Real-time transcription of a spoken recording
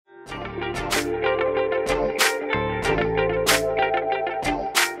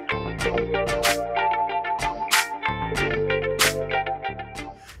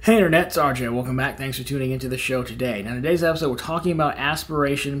Hey Internet, it's RJ. Welcome back. Thanks for tuning into the show today. Now, in today's episode, we're talking about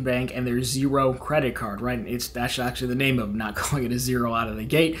Aspiration Bank and their Zero credit card, right? That's actually the name of them, not calling it a zero out of the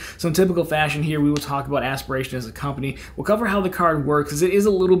gate. So in typical fashion here, we will talk about Aspiration as a company. We'll cover how the card works, because it is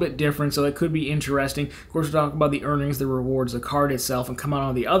a little bit different, so it could be interesting. Of course, we'll talk about the earnings, the rewards, the card itself, and come out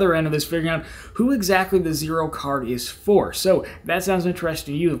on the other end of this, figuring out who exactly the Zero card is for. So if that sounds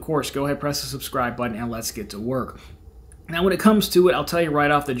interesting to you, of course, go ahead, press the subscribe button, and let's get to work. Now, when it comes to it, I'll tell you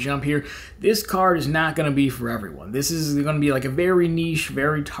right off the jump here, this card is not going to be for everyone. This is going to be like a very niche,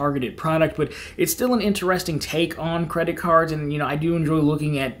 very targeted product, but it's still an interesting take on credit cards, and, you know, I do enjoy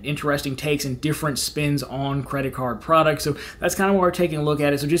looking at interesting takes and different spins on credit card products, so that's kind of why we're taking a look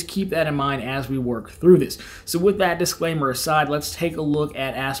at it, so just keep that in mind as we work through this. So with that disclaimer aside, let's take a look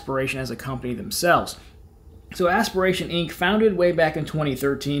at Aspiration as a company themselves. So Aspiration Inc., founded way back in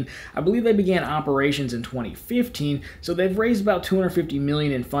 2013, I believe they began operations in 2015, so they've raised about $250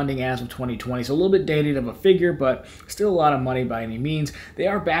 million in funding as of 2020, so a little bit dated of a figure, but still a lot of money by any means. They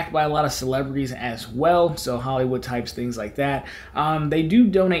are backed by a lot of celebrities as well, so Hollywood types, things like that. They do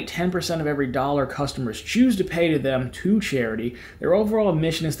donate 10% of every dollar customers choose to pay to them to charity. Their overall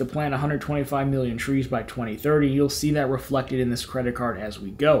mission is to plant 125 million trees by 2030. You'll see that reflected in this credit card as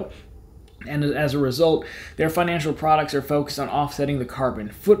we go. And as a result, their financial products are focused on offsetting the carbon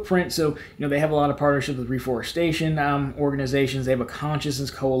footprint. So, you know, they have a lot of partnerships with reforestation organizations. They have a consciousness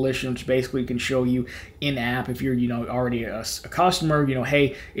coalition, which basically can show you in-app if you're, you know, already a customer, you know,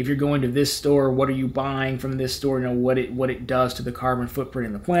 hey, if you're going to this store, what are you buying from this store? You know, what it does to the carbon footprint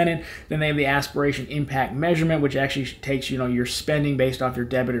in the planet. Then they have the Aspiration Impact Measurement, which actually takes, you know, your spending based off your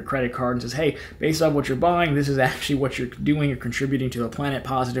debit or credit card and says, hey, based off what you're buying, this is actually what you're doing or contributing to the planet,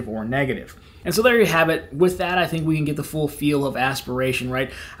 positive or negative. And so there you have it. With that, I think we can get the full feel of Aspiration,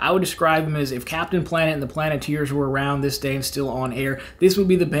 right? I would describe them as if Captain Planet and the Planeteers were around this day and still on air, this would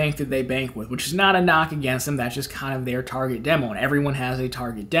be the bank that they bank with, which is not a knock against them. That's just kind of their target demo, and everyone has a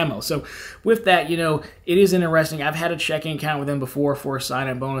target demo. So with that, you know, it is interesting. I've had a checking account with them before for a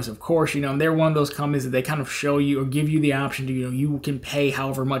sign-up bonus, of course. You know, they're one of those companies that they kind of show you or give you the option to, you know, you can pay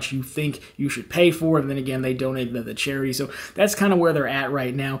however much you think you should pay for it, and then again, they donate to the charity. So that's kind of where they're at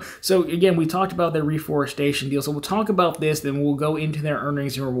right now. So again, we talked about their reforestation deal, so we'll talk about this, then we'll go into their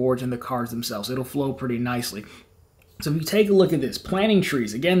earnings and rewards and the cards themselves. It'll flow pretty nicely. So if you take a look at this, planting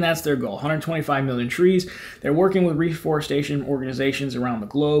trees, again, that's their goal, 125 million trees. They're working with reforestation organizations around the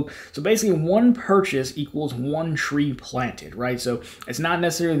globe. So basically, one purchase equals one tree planted, right? So it's not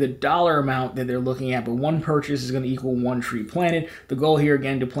necessarily the dollar amount that they're looking at, but one purchase is going to equal one tree planted. The goal here,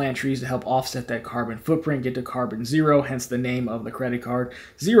 again, to plant trees to help offset that carbon footprint, get to carbon zero, hence the name of the credit card,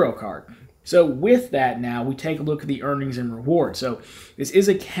 Zero Card. So with that now, we take a look at the earnings and rewards. So this is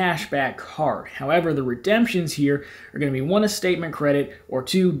a cashback card. However, the redemptions here are going to be one, a statement credit, or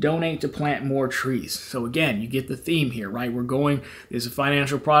two, donate to plant more trees. So again, you get the theme here, right? We're going, there's a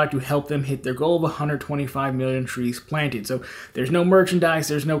financial product to help them hit their goal of 125 million trees planted. So there's no merchandise,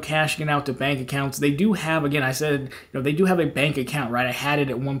 there's no cashing out to bank accounts. They do have, again, I said, you know, they do have a bank account, right? I had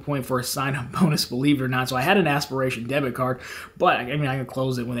it at one point for a sign-up bonus, believe it or not. So I had an Aspiration debit card, but I mean, I could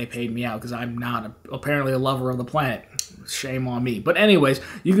close it when they paid me out because I'm not apparently a lover of the planet. Shame on me. But anyways,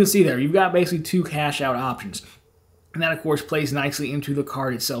 you can see there, you've got basically two cash out options. And that, of course, plays nicely into the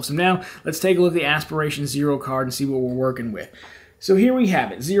card itself. So now, let's take a look at the Aspiration Zero card and see what we're working with. So here we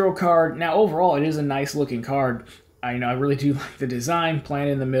have it, Zero card. Now, overall, it is a nice looking card. I really do like the design.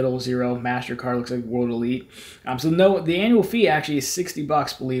 Planet in the middle, Zero. MasterCard looks like World Elite. So no, the annual fee actually is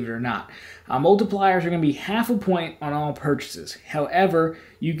 $60, believe it or not. Multipliers are going to be half a point on all purchases. However,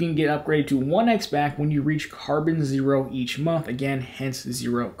 you can get upgraded to 1x back when you reach carbon zero each month. Again, hence the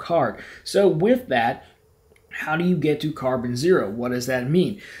Zero card. So with that, how do you get to carbon zero? What does that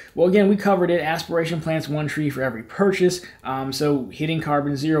mean? Well, again, we covered it. Aspiration plants one tree for every purchase. So hitting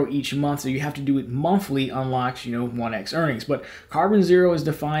carbon zero each month, so you have to do it monthly, unlocks, you know, 1x earnings. But carbon zero is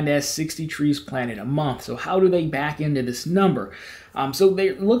defined as 60 trees planted a month. So how do they back into this number? So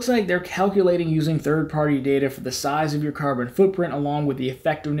it looks like they're calculating using third-party data for the size of your carbon footprint along with the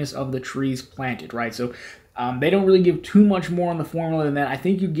effectiveness of the trees planted, right? So they don't really give too much more on the formula than that. I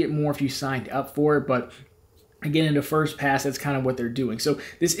think you'd get more if you signed up for it, but Again, into first pass, that's kind of what they're doing. So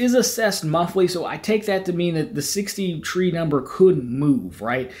this is assessed monthly, so I take that to mean that the 60 tree number could move,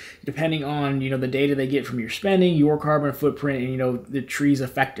 right? Depending on, the data they get from your spending, your carbon footprint, and, the tree's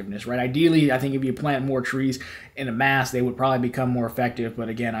effectiveness, right? Ideally, I think if you plant more trees in a mass, they would probably become more effective, but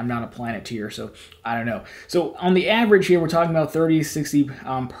again, I'm not a planeteer, so I don't know. So on the average here, we're talking about 30 to 60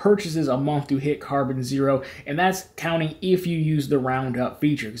 purchases a month to hit carbon zero, and that's counting if you use the roundup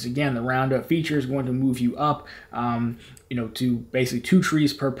feature, because again, the roundup feature is going to move you up to basically 2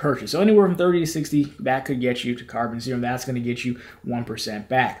 trees per purchase. So anywhere from 30 to 60, that could get you to carbon zero. That's going to get you 1%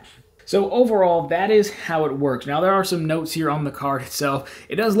 back. So overall, that is how it works. Now, there are some notes here on the card itself.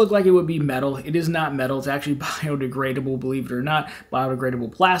 It does look like it would be metal. It is not metal. It's actually biodegradable, believe it or not,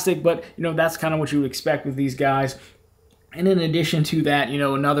 biodegradable plastic. But, that's kind of what you would expect with these guys. And in addition to that,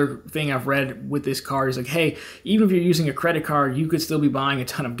 another thing I've read with this card is like, hey, even if you're using a credit card, you could still be buying a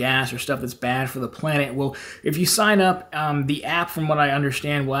ton of gas or stuff that's bad for the planet. Well, if you sign up, the app, from what I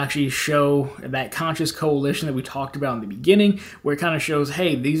understand, will actually show that conscious coalition that we talked about in the beginning, where it kind of shows,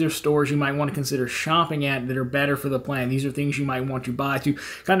 hey, these are stores you might want to consider shopping at that are better for the planet. These are things you might want to buy to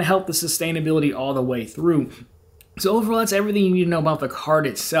kind of help the sustainability all the way through. So overall, that's everything you need to know about the card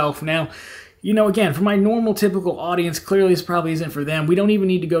itself. Now, again, for my normal, typical audience, clearly this probably isn't for them. We don't even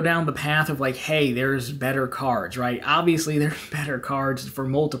need to go down the path of like, hey, there's better cards, right? Obviously, there's better cards for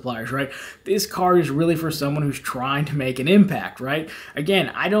multipliers, right? This card is really for someone who's trying to make an impact, right? Again,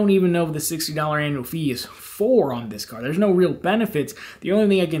 I don't even know if the $60 annual fee is for on this card. There's no real benefits. The only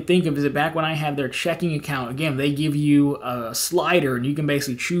thing I can think of is that back when I have their checking account, again, they give you a slider, and you can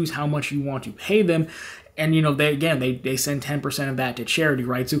basically choose how much you want to pay them. And, they send 10% of that to charity,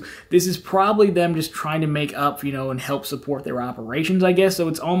 right? So this is probably them just trying to make up, and help support their operations, I guess. So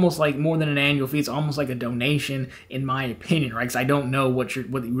it's almost like more than an annual fee. It's almost like a donation, in my opinion, right? Because I don't know what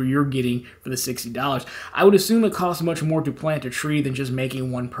you're getting for the $60. I would assume it costs much more to plant a tree than just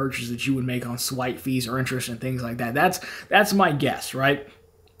making one purchase that you would make on swipe fees or interest and things like that. That's my guess, right?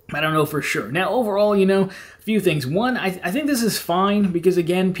 I don't know for sure. Now, overall, a few things. One, I think this is fine because,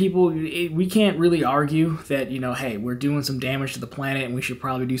 again, we can't really argue that, hey, we're doing some damage to the planet and we should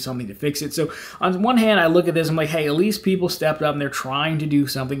probably do something to fix it. So, on one hand, I look at this, I'm like, hey, at least people stepped up and they're trying to do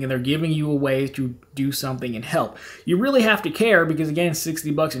something and they're giving you a way to do something and help. You really have to care because, again,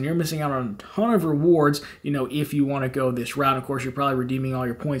 $60 and you're missing out on a ton of rewards, if you want to go this route. Of course, you're probably redeeming all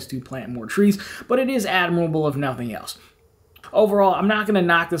your points to plant more trees, but it is admirable if nothing else. Overall, I'm not going to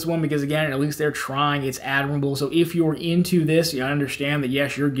knock this one because, again, at least they're trying. It's admirable. So if you're into this, you understand that,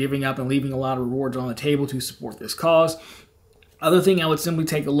 yes, you're giving up and leaving a lot of rewards on the table to support this cause. Other thing I would simply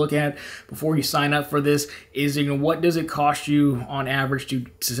take a look at before you sign up for this is, what does it cost you on average to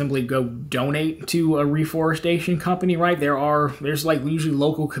simply go donate to a reforestation company, right? There's like usually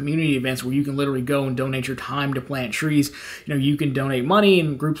local community events where you can literally go and donate your time to plant trees. You can donate money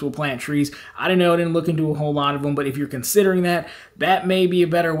and groups will plant trees. I don't know, I didn't look into a whole lot of them, but if you're considering that, that may be a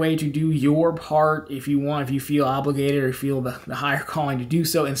better way to do your part if you feel obligated or feel the higher calling to do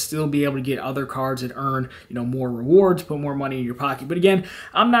so and still be able to get other cards that earn, more rewards, put more money in your pocket. But again,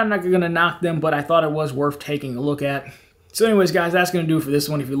 I'm not going to knock them, but I thought it was worth taking a look at. So anyways, guys, that's going to do it for this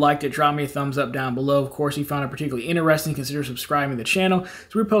one. If you liked it, drop me a thumbs up down below. Of course, if you found it particularly interesting, consider subscribing to the channel.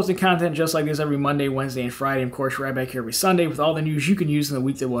 So we're posting content just like this every Monday, Wednesday, and Friday. And of course, right back here every Sunday with all the news you can use in the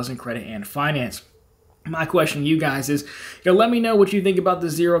week that was in credit and finance. My question to you guys is, let me know what you think about the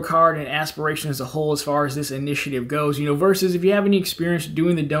Zero card and Aspiration as a whole as far as this initiative goes, versus if you have any experience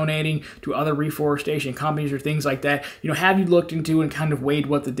doing the donating to other reforestation companies or things like that, have you looked into and kind of weighed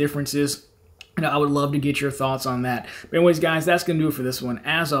what the difference is? I would love to get your thoughts on that. But anyways, guys, that's going to do it for this one.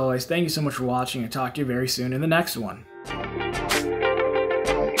 As always, thank you so much for watching and talk to you very soon in the next one.